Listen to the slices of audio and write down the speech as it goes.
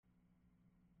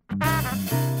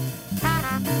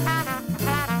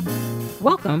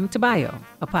Welcome to Bio,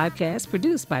 a podcast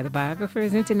produced by the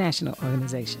Biographers International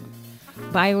Organization.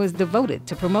 Bio is devoted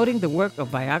to promoting the work of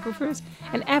biographers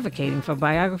and advocating for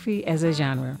biography as a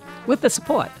genre, with the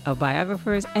support of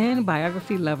biographers and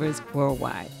biography lovers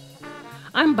worldwide.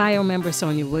 I'm Bio member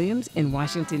Sonia Williams in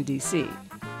Washington, D.C.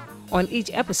 On each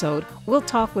episode, we'll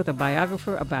talk with a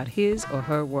biographer about his or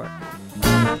her work.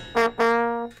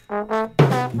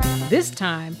 This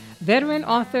time, veteran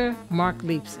author Mark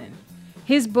Leibson.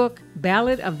 His book,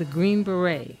 Ballad of the Green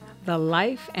Beret, The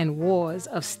Life and Wars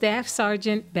of Staff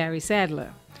Sergeant Barry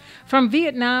Sadler. From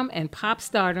Vietnam and pop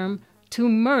stardom to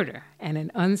murder and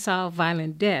an unsolved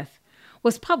violent death,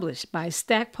 was published by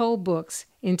Stackpole Books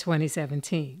in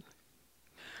 2017.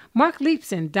 Mark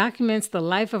Leibson documents the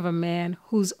life of a man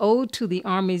whose ode to the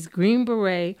Army's Green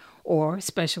Beret, or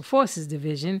Special Forces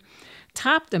Division,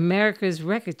 topped America's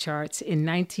record charts in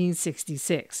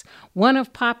 1966, one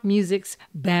of pop music's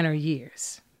banner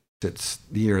years. It's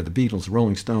the year of the Beatles,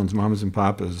 Rolling Stones, Mamas and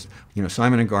Papas,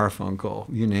 Simon and Garfunkel,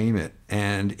 you name it.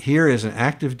 And here is an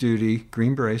active duty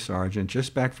Green Beret sergeant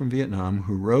just back from Vietnam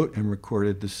who wrote and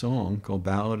recorded the song called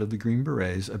Ballad of the Green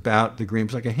Berets about the Green.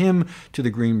 It's like a hymn to the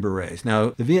Green Berets.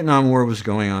 Now, the Vietnam War was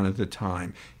going on at the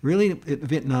time. Really,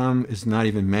 Vietnam is not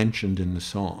even mentioned in the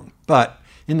song. But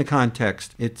in the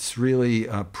context, it's really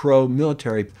a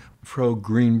pro-military,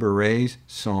 pro-Green Berets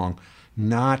song,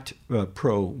 not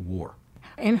pro-war.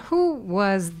 And who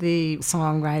was the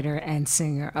songwriter and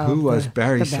singer of Who was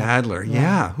Barry the Sadler?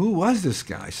 Yeah, who was this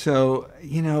guy? So,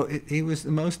 he was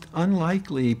the most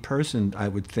unlikely person, I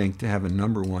would think, to have a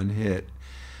number one hit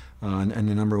and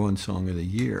the number one song of the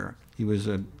year. He was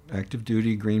an active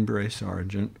duty Green Beret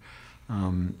sergeant.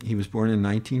 He was born in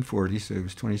 1940, so he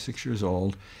was 26 years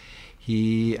old.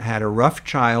 He had a rough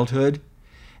childhood,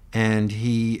 and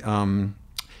he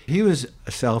was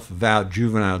a self-avowed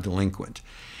juvenile delinquent.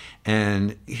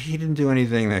 And he didn't do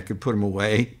anything that could put him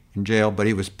away in jail, but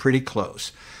he was pretty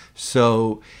close.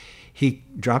 So he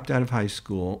dropped out of high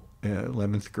school,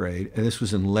 11th grade, and this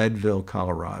was in Leadville,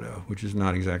 Colorado, which is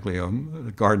not exactly a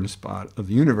garden spot of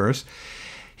the universe.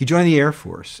 He joined the Air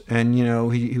Force, and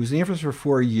he was in the Air Force for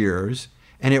 4 years,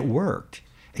 and it worked.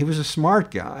 He was a smart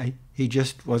guy. He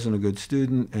just wasn't a good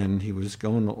student, and he was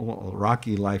going a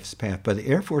rocky life's path. But the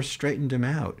Air Force straightened him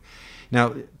out.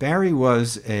 Now, Barry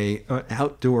was an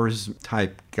outdoors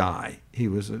type guy. He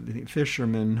was a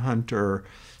fisherman, hunter,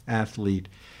 athlete.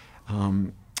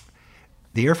 The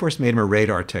Air Force made him a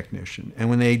radar technician. And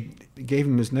when they gave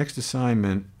him his next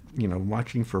assignment,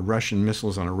 watching for Russian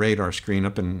missiles on a radar screen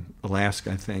up in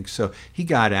Alaska, I think. So he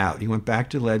got out. He went back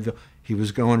to Leadville. He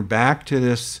was going back to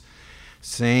this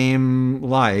same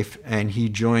life, and he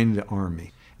joined the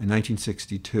Army in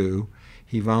 1962.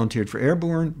 He volunteered for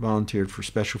Airborne, volunteered for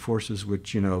Special Forces,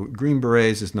 which, Green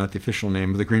Berets is not the official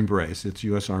name of the Green Berets. It's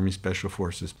U.S. Army Special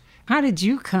Forces. How did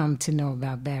you come to know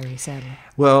about Barry Sadler?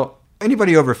 Well,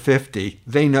 anybody over 50,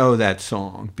 they know that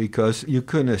song because you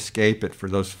couldn't escape it for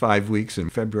those 5 weeks in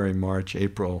February, March,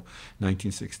 April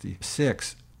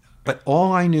 1966. But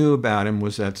all I knew about him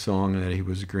was that song and that he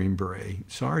was a Green Beret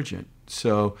sergeant.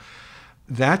 So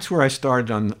that's where I started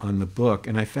on the book,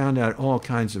 and I found out all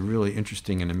kinds of really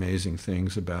interesting and amazing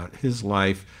things about his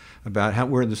life, about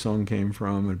where the song came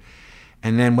from,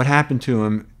 and then what happened to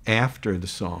him after the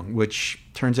song, which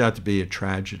turns out to be a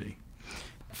tragedy.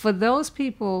 For those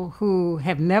people who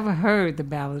have never heard the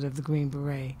Ballad of the Green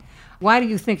Beret, why do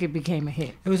you think it became a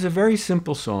hit? It was a very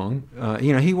simple song.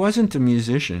 He wasn't a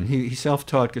musician. He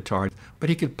self-taught guitar, but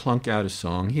he could plunk out a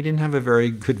song. He didn't have a very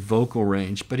good vocal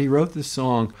range, but he wrote this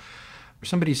song.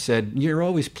 Somebody said, "You're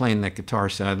always playing that guitar,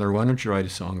 Sadler. Why don't you write a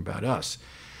song about us?"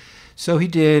 So he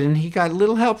did, and he got a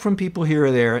little help from people here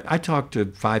or there. I talked to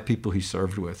 5 people he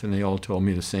served with, and they all told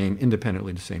me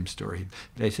independently the same story.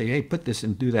 They say, "Hey, put this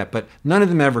and do that," but none of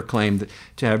them ever claimed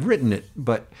to have written it,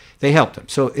 but they helped him.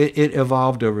 So it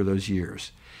evolved over those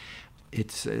years.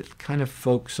 It's a kind of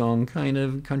folk song, kind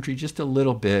of country, just a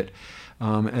little bit,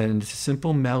 and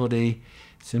simple melody,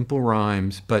 simple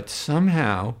rhymes, but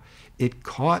somehow it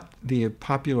caught the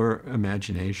popular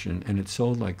imagination, and it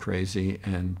sold like crazy.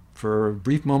 And for a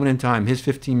brief moment in time, his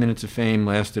 15 minutes of fame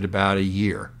lasted about a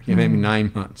year, maybe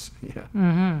 9 months. Yeah.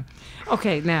 Mm-hmm.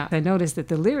 Okay, now I noticed that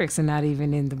the lyrics are not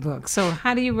even in the book. So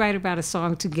how do you write about a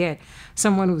song to get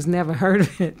someone who's never heard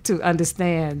of it to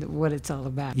understand what it's all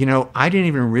about? I didn't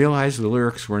even realize the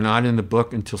lyrics were not in the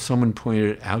book until someone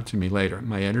pointed it out to me later.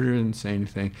 My editor didn't say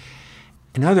anything.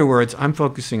 In other words, I'm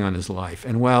focusing on his life.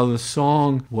 And while the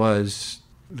song was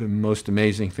the most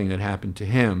amazing thing that happened to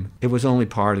him, it was only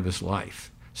part of his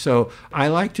life. So I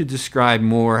like to describe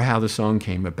more how the song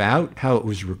came about, how it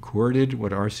was recorded,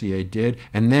 what RCA did,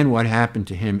 and then what happened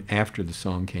to him after the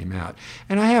song came out.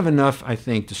 And I have enough, I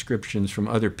think, descriptions from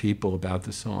other people about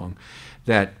the song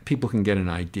that people can get an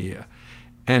idea.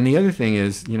 And the other thing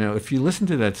is, if you listen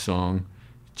to that song,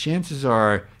 chances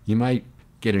are you might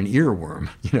get an earworm.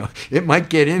 It might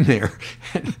get in there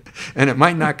and it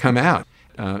might not come out.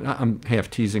 I'm half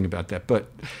teasing about that, but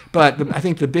I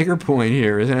think the bigger point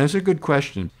here is, and it's a good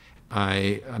question.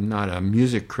 I'm not a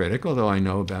music critic, although I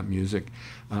know about music,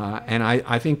 and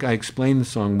I think I explained the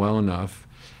song well enough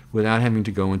without having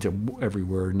to go into every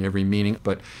word and every meaning.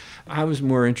 But I was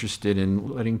more interested in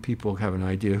letting people have an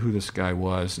idea who this guy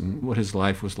was and what his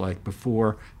life was like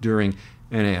before, during,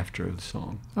 and after the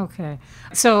song. Okay.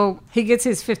 So he gets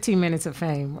his 15 minutes of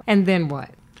fame, and then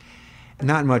what?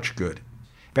 Not much good.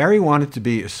 Barry wanted to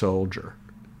be a soldier,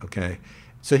 okay?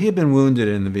 So he had been wounded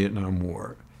in the Vietnam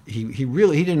War. He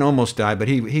didn't almost die, but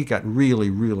he got really,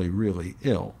 really, really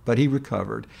ill. But he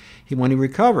recovered. When he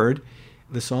recovered,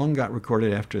 the song got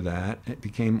recorded after that. It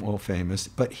became all famous.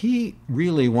 But he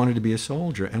really wanted to be a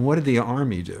soldier. And what did the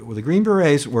Army do? Well, the Green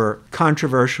Berets were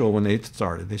controversial when they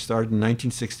started. They started in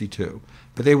 1962.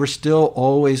 But they were still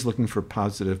always looking for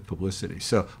positive publicity.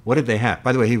 So what did they have?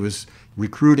 By the way, he was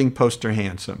recruiting Poster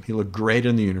Handsome. He looked great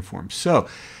in the uniform. So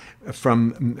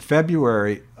from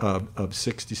February of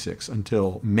 66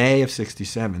 until May of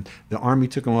 67, the Army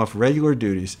took him off regular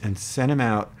duties and sent him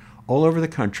out all over the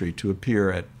country to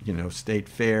appear at state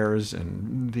fairs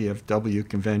and VFW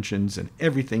conventions and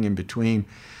everything in between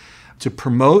to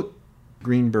promote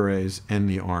Green Berets and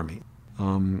the Army.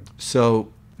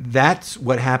 So that's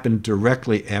what happened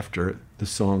directly after the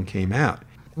song came out.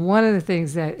 One of the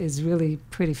things that is really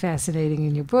pretty fascinating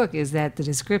in your book is that the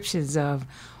descriptions of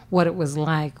what it was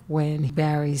like when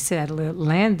Barry Sadler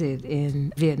landed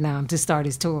in Vietnam to start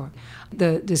his tour.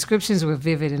 The descriptions were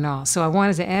vivid and all. So I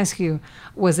wanted to ask you,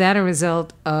 was that a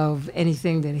result of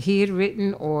anything that he had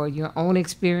written or your own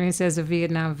experience as a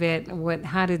Vietnam vet?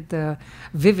 How did the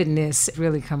vividness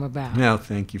really come about? No,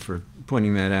 thank you for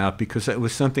pointing that out, because that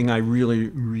was something I really,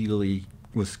 really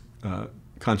was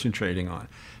concentrating on.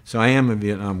 So I am a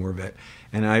Vietnam War vet,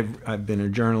 and I've been a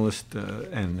journalist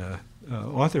and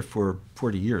author for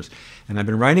 40 years, and I've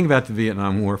been writing about the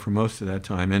Vietnam War for most of that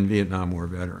time and Vietnam War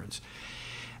veterans.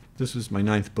 This was my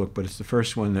 9th book, but it's the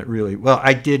first one that really,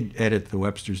 I did edit the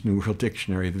Webster's New World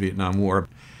Dictionary of the Vietnam War,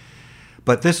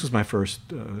 but this was my first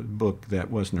book that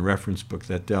wasn't a reference book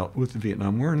that dealt with the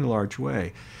Vietnam War in a large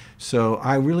way. So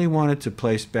I really wanted to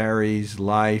place Barry's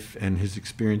life and his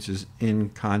experiences in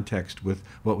context with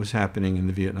what was happening in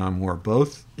the Vietnam War,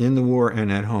 both in the war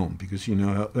and at home, because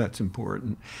that's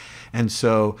important. And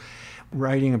so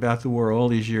writing about the war all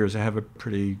these years, I have a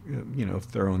pretty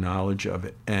thorough knowledge of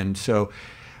it. And so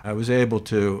I was able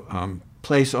to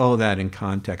place all of that in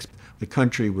context. The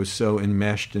country was so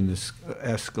enmeshed in this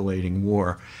escalating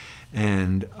war,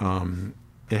 and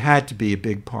it had to be a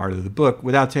big part of the book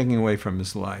without taking away from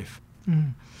his life.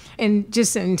 Mm. And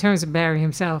just in terms of Barry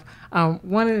himself,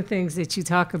 one of the things that you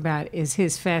talk about is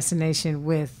his fascination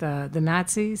with the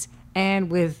Nazis and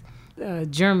with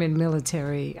German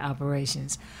military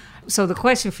operations. So the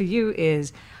question for you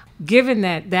is, given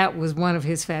that that was one of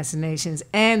his fascinations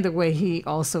and the way he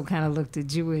also kind of looked at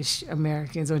Jewish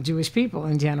Americans or Jewish people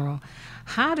in general,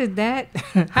 how did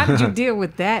you deal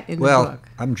with that in the book? Well,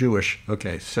 I'm Jewish,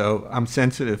 okay, so I'm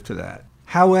sensitive to that.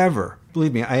 However,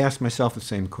 believe me, I asked myself the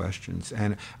same questions,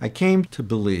 and I came to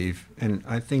believe, and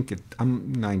I think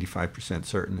I'm 95%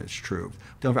 certain it's true.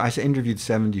 I interviewed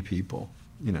 70 people,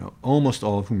 almost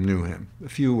all of whom knew him. A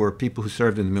few were people who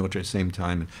served in the military at the same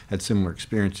time and had similar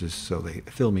experiences, so they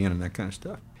filled me in on that kind of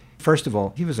stuff. First of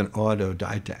all, he was an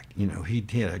autodidact.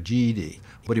 He had a GED,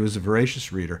 but he was a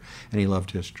voracious reader, and he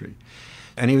loved history.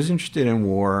 And he was interested in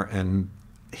war, and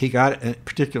he got a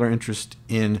particular interest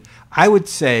in, I would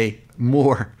say,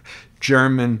 more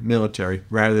German military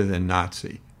rather than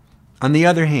Nazi. On the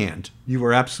other hand, you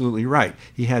were absolutely right.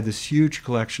 He had this huge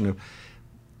collection of,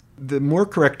 the more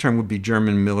correct term would be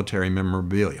German military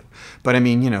memorabilia. But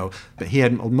he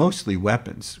had mostly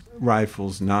weapons,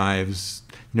 rifles, knives.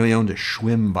 He owned a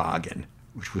Schwimmwagen,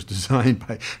 which was designed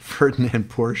by Ferdinand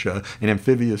Porsche, an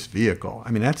amphibious vehicle.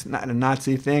 That's not a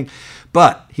Nazi thing.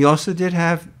 But he also did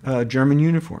have German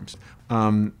uniforms.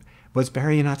 Was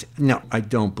Barry a Nazi? No, I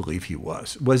don't believe he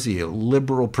was. Was he a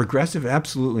liberal progressive?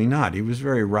 Absolutely not. He was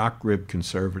very rock-ribbed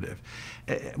conservative.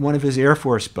 One of his Air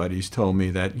Force buddies told me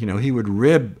that, he would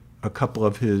rib a couple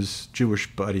of his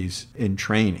Jewish buddies in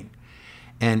training.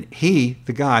 And he,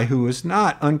 the guy who was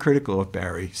not uncritical of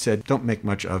Barry, said, don't make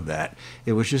much of that.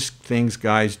 It was just things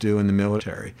guys do in the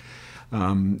military.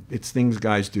 It's things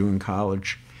guys do in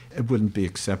college. It wouldn't be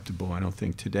acceptable, I don't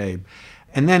think, today.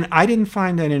 And then I didn't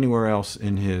find that anywhere else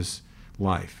in his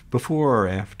life, before or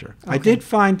after. Okay. I did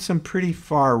find some pretty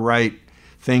far-right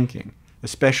thinking,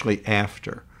 especially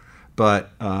after.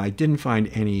 But I didn't find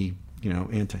any,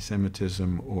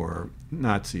 anti-Semitism or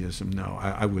Nazism. No,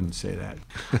 I wouldn't say that.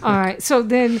 All right. So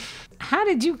then how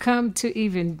did you come to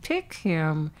even pick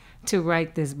him to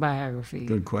write this biography?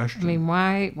 Good question. I mean,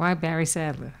 why Barry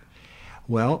Sadler?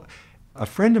 Well, a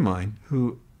friend of mine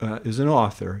who is an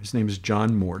author, his name is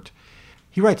John Mort,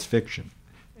 he writes fiction.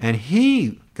 And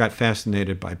he got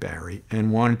fascinated by Barry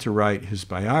and wanted to write his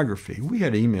biography. We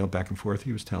had email back and forth.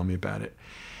 He was telling me about it.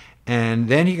 And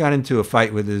then he got into a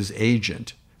fight with his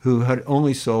agent, who had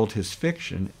only sold his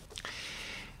fiction.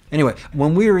 Anyway,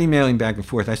 when we were emailing back and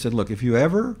forth, I said, look, if you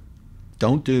ever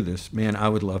don't do this, man, I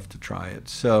would love to try it.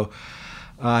 So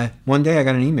one day I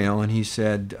got an email, and he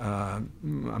said,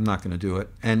 I'm not going to do it.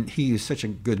 And he is such a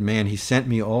good man. He sent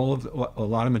me a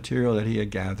lot of material that he had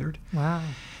gathered. Wow.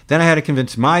 Then I had to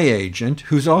convince my agent,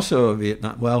 who's also a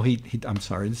Vietnam, well, I'm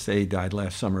sorry to say he died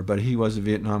last summer, but he was a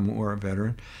Vietnam War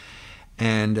veteran.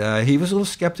 And he was a little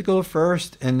skeptical at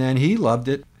first, and then he loved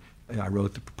it. I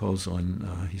wrote the proposal,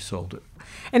 and he sold it.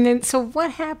 And then, so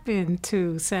what happened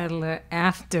to Sadler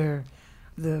after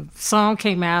the song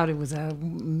came out? It was a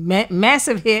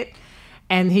massive hit,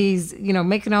 and he's,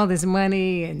 making all this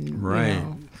money, and, right.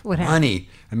 What happened? Money.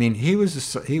 I mean, he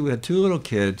had two little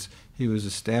kids. He was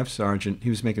a staff sergeant. He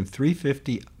was making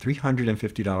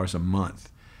 $350 a month.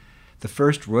 The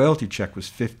first royalty check was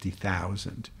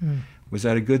 $50,000. Was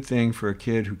that a good thing for a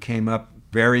kid who came up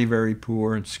very, very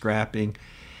poor and scrapping?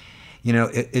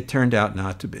 It turned out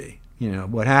not to be.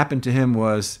 What happened to him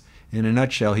was, in a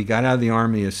nutshell, he got out of the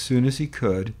Army as soon as he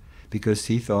could because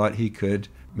he thought he could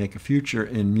make a future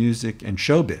in music and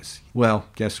showbiz. Well,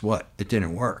 guess what? It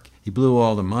didn't work. He blew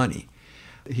all the money.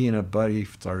 He and a buddy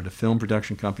started a film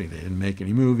production company. They didn't make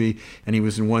any movie, and he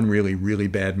was in one really, really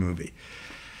bad movie.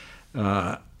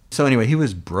 So anyway, he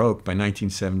was broke by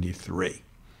 1973.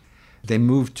 They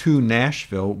moved to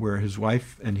Nashville, where his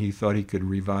wife and he thought he could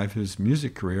revive his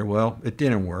music career. Well, it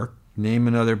didn't work. Name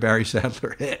another Barry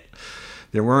Sadler hit.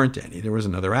 There weren't any. There was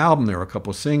another album. There were a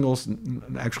couple of singles.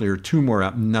 Actually, there were two more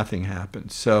out. Nothing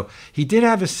happened. So he did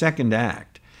have a second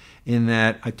act in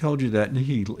that I told you that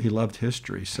he loved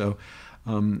history. So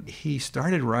he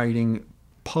started writing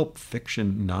pulp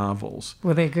fiction novels.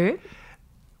 Were they good?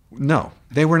 No,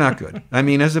 they were not good. I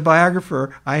mean, as a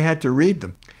biographer, I had to read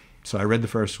them. So I read the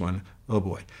first one. Oh,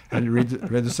 boy. I had to read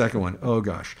the second one. Oh,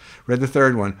 gosh. Read the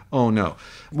third one. Oh, no.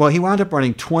 Well, he wound up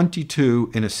writing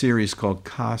 22 in a series called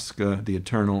Casca, the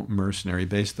Eternal Mercenary,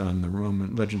 based on the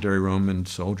legendary Roman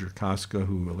soldier Casca,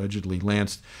 who allegedly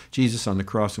lanced Jesus on the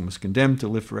cross and was condemned to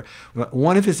live forever.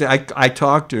 I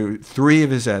talked to three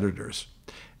of his editors,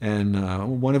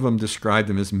 and one of them described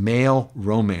them as male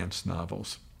romance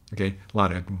novels. Okay, a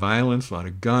lot of violence, a lot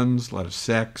of guns, a lot of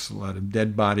sex, a lot of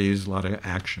dead bodies, a lot of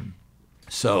action.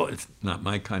 So it's not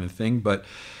my kind of thing, but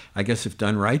I guess if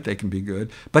done right, they can be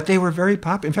good. But they were very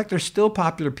popular. In fact, they're still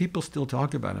popular. People still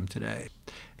talk about them today.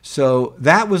 So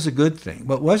that was a good thing.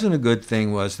 What wasn't a good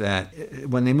thing was that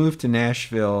when they moved to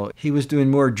Nashville, he was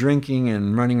doing more drinking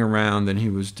and running around than he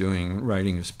was doing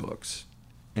writing his books.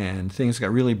 And things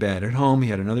got really bad at home. He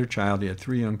had another child. He had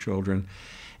 3 young children.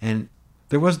 And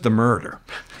there was the murder.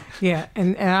 Yeah,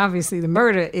 and obviously the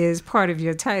murder is part of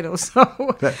your title.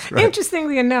 So that's right.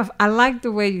 Interestingly enough, I like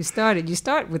the way you started. You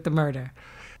start with the murder.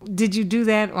 Did you do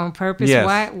that on purpose?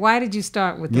 Yes. Why did you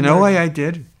start with the murder? You know why I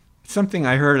did? Something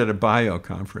I heard at a bio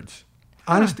conference.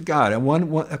 Honest to God,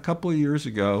 a couple of years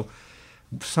ago,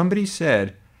 somebody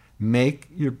said, make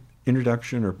your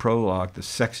introduction or prologue the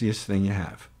sexiest thing you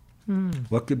have.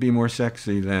 What could be more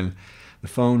sexy than the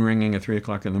phone ringing at 3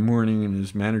 o'clock in the morning in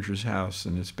his manager's house,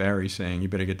 and it's Barry saying, you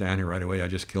better get down here right away, I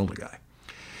just killed a guy.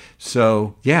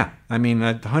 So, yeah, I mean,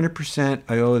 100%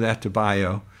 I owe that to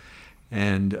bio.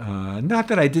 And not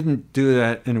that I didn't do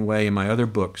that in a way in my other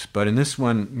books, but in this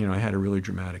one, I had a really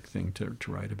dramatic thing to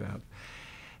write about.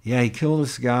 Yeah, he killed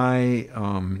this guy.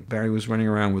 Barry was running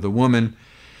around with a woman.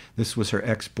 This was her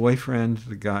ex-boyfriend.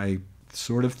 The guy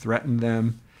sort of threatened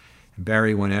them. And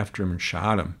Barry went after him and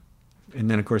shot him. And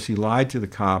then, of course, he lied to the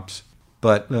cops,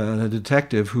 but the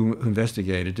detective who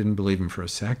investigated didn't believe him for a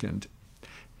second.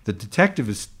 The detective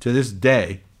is, to this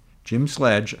day, Jim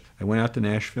Sledge. I went out to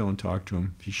Nashville and talked to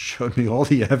him. He showed me all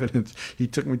the evidence. He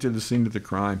took me to the scene of the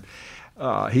crime.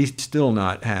 He's still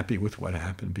not happy with what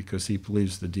happened because he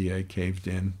believes the DA caved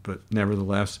in. But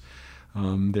nevertheless,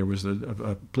 there was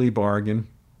a plea bargain.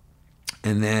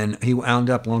 And then he wound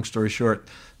up, long story short,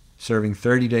 serving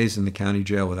 30 days in the county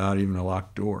jail without even a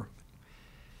locked door.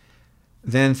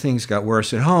 Then things got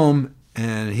worse at home,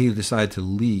 and he decided to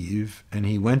leave, and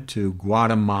he went to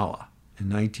Guatemala in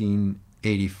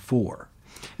 1984.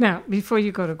 Now, before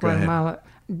you go to Go ahead. Guatemala,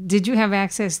 did you have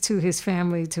access to his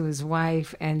family, to his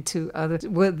wife, and to others?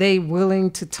 Were they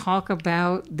willing to talk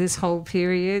about this whole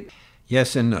period?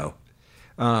 Yes and no.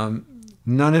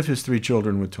 None of his 3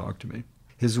 children would talk to me.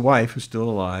 His wife, who's still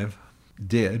alive,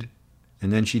 did,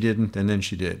 and then she didn't, and then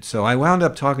she did. So I wound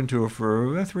up talking to her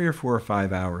for 3 or 4 or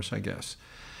 5 hours, I guess.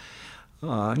 It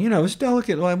was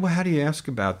delicate. Well, how do you ask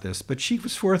about this? But she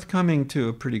was forthcoming to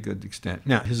a pretty good extent.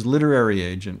 Now, his literary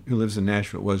agent, who lives in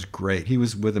Nashville, was great. He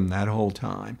was with him that whole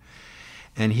time.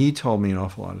 And he told me an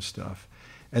awful lot of stuff,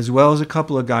 as well as a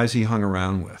couple of guys he hung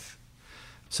around with.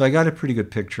 So I got a pretty good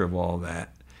picture of all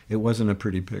that. It wasn't a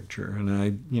pretty picture.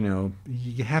 And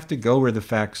you have to go where the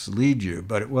facts lead you,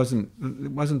 but it wasn't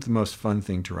the most fun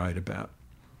thing to write about.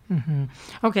 Mm-hmm.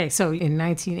 Okay, so in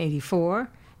 1984,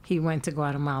 he went to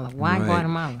Guatemala. Why Right.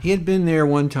 Guatemala? He had been there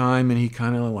one time and he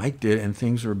kind of liked it, and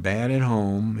things were bad at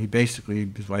home.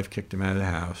 His wife kicked him out of the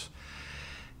house.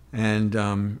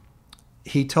 And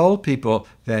he told people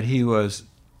that he was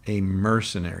a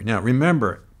mercenary. Now,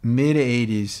 remember,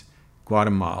 mid-'80s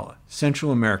Guatemala,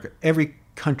 Central America, every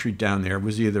country down there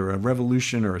was either a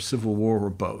revolution or a civil war or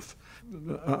both.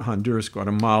 Honduras,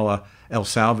 Guatemala, El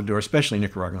Salvador, especially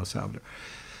Nicaragua and El Salvador.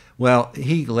 Well,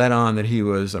 he let on that he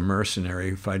was a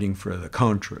mercenary fighting for the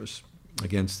Contras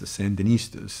against the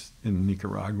Sandinistas in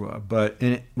Nicaragua. But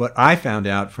what I found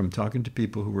out from talking to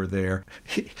people who were there,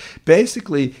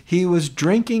 basically he was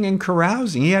drinking and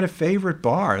carousing. He had a favorite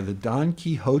bar, the Don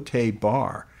Quixote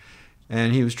bar.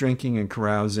 And he was drinking and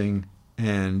carousing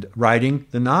and writing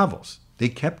the novels. They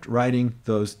kept writing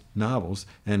those novels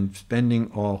and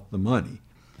spending all the money.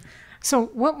 So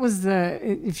what was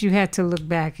if you had to look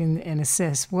back and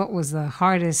assess, what was the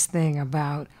hardest thing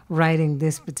about writing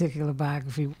this particular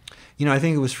biography? I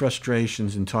think it was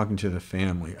frustrations in talking to the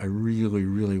family. I really,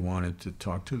 really wanted to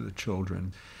talk to the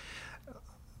children.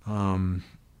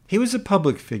 He was a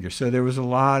public figure, so there was a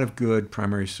lot of good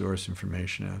primary source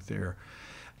information out there.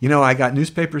 I got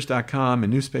newspapers.com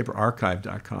and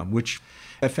newspaperarchive.com, which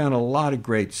I found a lot of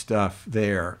great stuff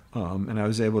there, and I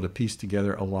was able to piece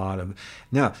together a lot of.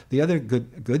 Now, the other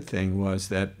good thing was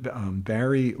that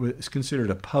Barry was considered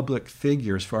a public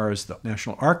figure as far as the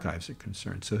National Archives are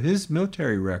concerned. So his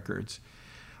military records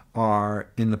are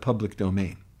in the public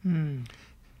domain.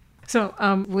 So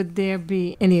would there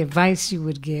be any advice you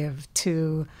would give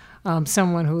to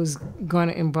someone who's going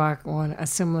to embark on a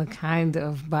similar kind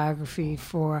of biography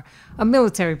for a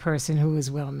military person who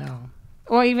is well known?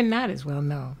 Or even not as well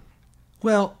known?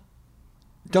 Well,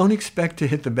 don't expect to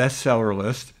hit the bestseller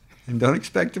list and don't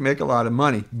expect to make a lot of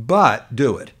money, but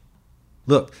do it.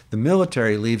 Look, the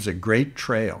military leaves a great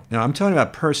trail. Now, I'm talking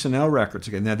about personnel records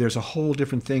again. Now, there's a whole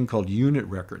different thing called unit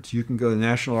records. You can go to the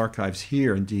National Archives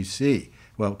here in D.C.,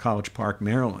 College Park,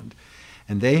 Maryland,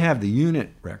 and they have the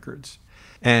unit records.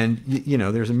 And,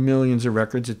 there's millions of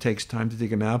records. It takes time to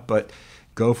dig them out, but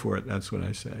go for it. That's what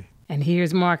I say. And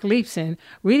here's Mark Leifson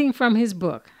reading from his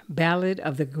book, Ballad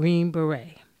of the Green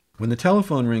Beret. When the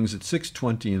telephone rings at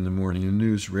 6:20 in the morning, the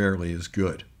news rarely is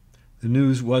good. The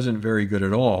news wasn't very good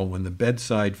at all when the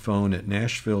bedside phone at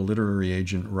Nashville literary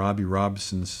agent Robbie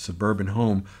Robson's suburban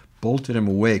home bolted him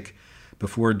awake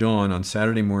before dawn on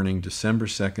Saturday morning, December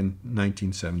 2nd,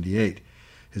 1978.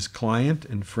 His client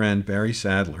and friend Barry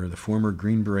Sadler, the former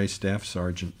Green Beret staff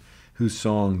sergeant, whose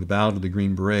song, The Ballad of the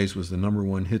Green Berets, was the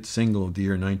 #1 hit single of the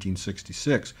year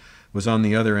 1966, was on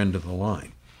the other end of the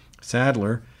line.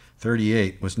 Sadler,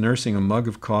 38, was nursing a mug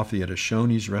of coffee at a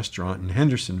Shoney's restaurant in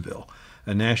Hendersonville,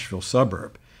 a Nashville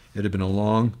suburb. It had been a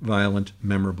long, violent,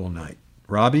 memorable night.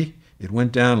 "Robbie, it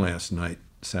went down last night,"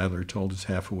 Sadler told his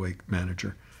half-awake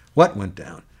manager. "What went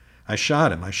down?" "I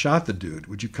shot him. I shot the dude.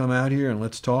 Would you come out here and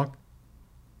let's talk?"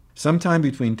 Sometime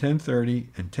between 10:30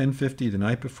 and 10:50 the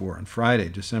night before, on Friday,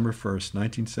 December 1st,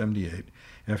 1978,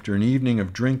 after an evening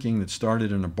of drinking that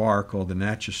started in a bar called the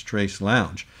Natchez Trace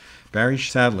Lounge, Barry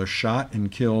Sadler shot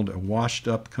and killed a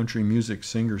washed-up country music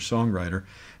singer-songwriter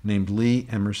named Lee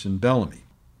Emerson Bellamy.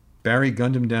 Barry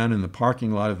gunned him down in the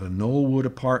parking lot of the Knollwood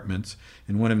Apartments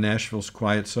in one of Nashville's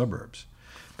quiet suburbs.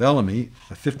 Bellamy,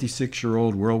 a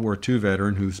 56-year-old World War II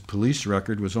veteran whose police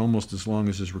record was almost as long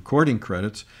as his recording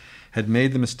credits, had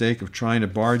made the mistake of trying to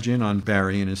barge in on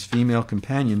Barry and his female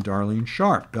companion, Darlene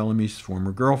Sharp, Bellamy's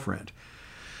former girlfriend.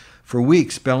 For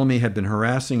weeks, Bellamy had been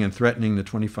harassing and threatening the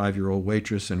 25-year-old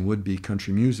waitress and would-be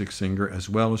country music singer, as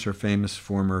well as her famous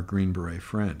former Green Beret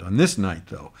friend. On this night,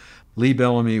 though, Lee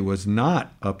Bellamy was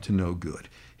not up to no good.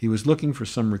 He was looking for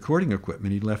some recording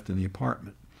equipment he'd left in the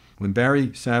apartment. When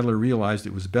Barry Sadler realized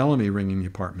it was Bellamy ringing the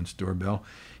apartment's doorbell,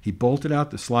 he bolted out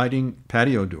the sliding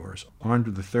patio doors, armed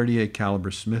with a .38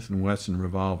 caliber Smith & Wesson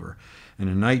revolver and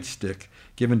a nightstick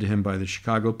given to him by the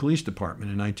Chicago Police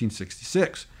Department in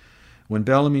 1966. When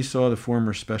Bellamy saw the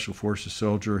former Special Forces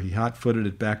soldier, he hot-footed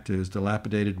it back to his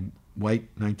dilapidated white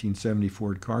 1970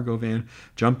 Ford cargo van,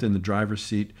 jumped in the driver's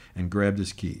seat, and grabbed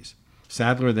his keys.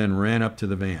 Sadler then ran up to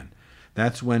the van.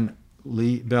 That's when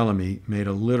Lee Bellamy made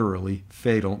a literally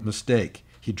fatal mistake.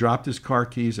 He dropped his car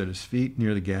keys at his feet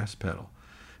near the gas pedal.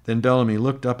 Then Bellamy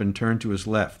looked up and turned to his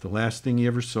left. The last thing he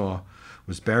ever saw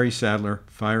was Barry Sadler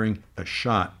firing a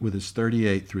shot with his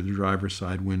 .38 through the driver's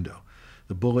side window.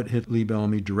 The bullet hit Lee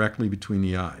Bellamy directly between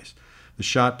the eyes. The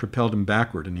shot propelled him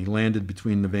backward, and he landed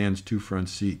between the van's two front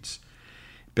seats.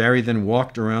 Barry then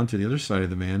walked around to the other side of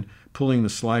the van, pulling the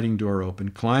sliding door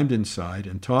open, climbed inside,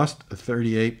 and tossed a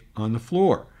 .38 on the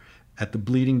floor at the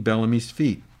bleeding Bellamy's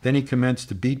feet. Then he commenced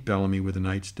to beat Bellamy with a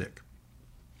nightstick.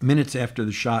 Minutes after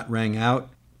the shot rang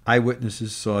out,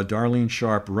 eyewitnesses saw Darlene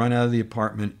Sharp run out of the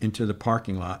apartment into the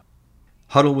parking lot,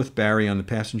 huddle with Barry on the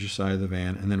passenger side of the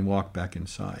van, and then walk back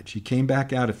inside. She came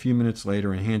back out a few minutes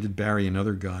later and handed Barry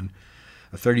another gun,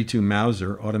 a .32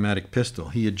 Mauser automatic pistol.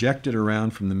 He ejected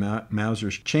around from the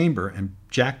Mauser's chamber and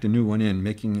jacked a new one in,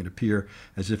 making it appear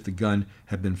as if the gun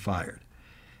had been fired.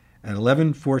 At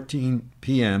 11:14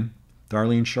 p.m.,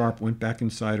 Darlene Sharp went back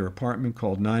inside her apartment,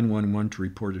 called 911 to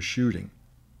report a shooting.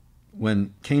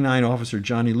 When K-9 officer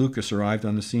Johnny Lucas arrived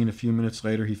on the scene a few minutes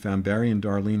later, he found Barry and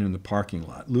Darlene in the parking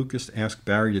lot. Lucas asked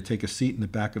Barry to take a seat in the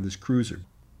back of his cruiser.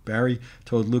 Barry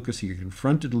told Lucas he had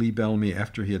confronted Lee Bellamy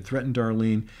after he had threatened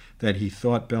Darlene that he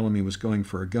thought Bellamy was going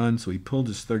for a gun, so he pulled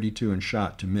his .32 and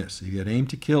shot to miss. If he had aimed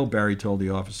to kill, Barry told the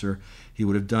officer, he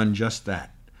would have done just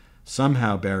that.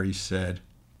 Somehow, Barry said,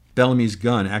 Bellamy's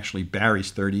gun, actually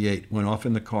Barry's .38, went off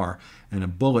in the car, and a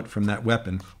bullet from that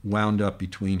weapon wound up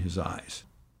between his eyes.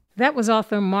 That was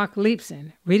author Mark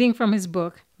Leipson reading from his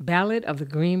book, Ballad of the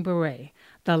Green Beret,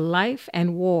 The Life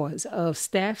and Wars of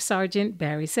Staff Sergeant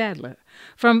Barry Sadler,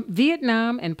 from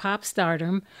Vietnam and pop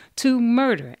stardom to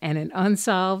murder and an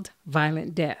unsolved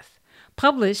violent death,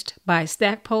 published by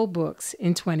Stackpole Books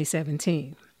in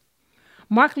 2017.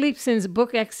 Mark Leipson's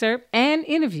book excerpt and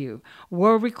interview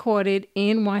were recorded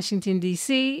in Washington,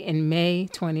 D.C. in May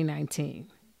 2019.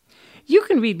 You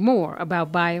can read more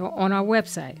about Bio on our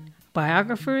website,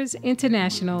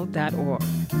 biographersinternational.org.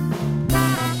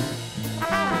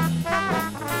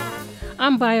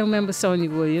 I'm Bio member Sonia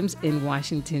Williams in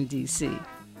Washington, D.C.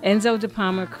 Enzo De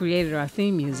Palma created our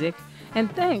theme music, and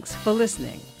thanks for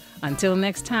listening. Until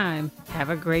next time, have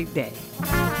a great day.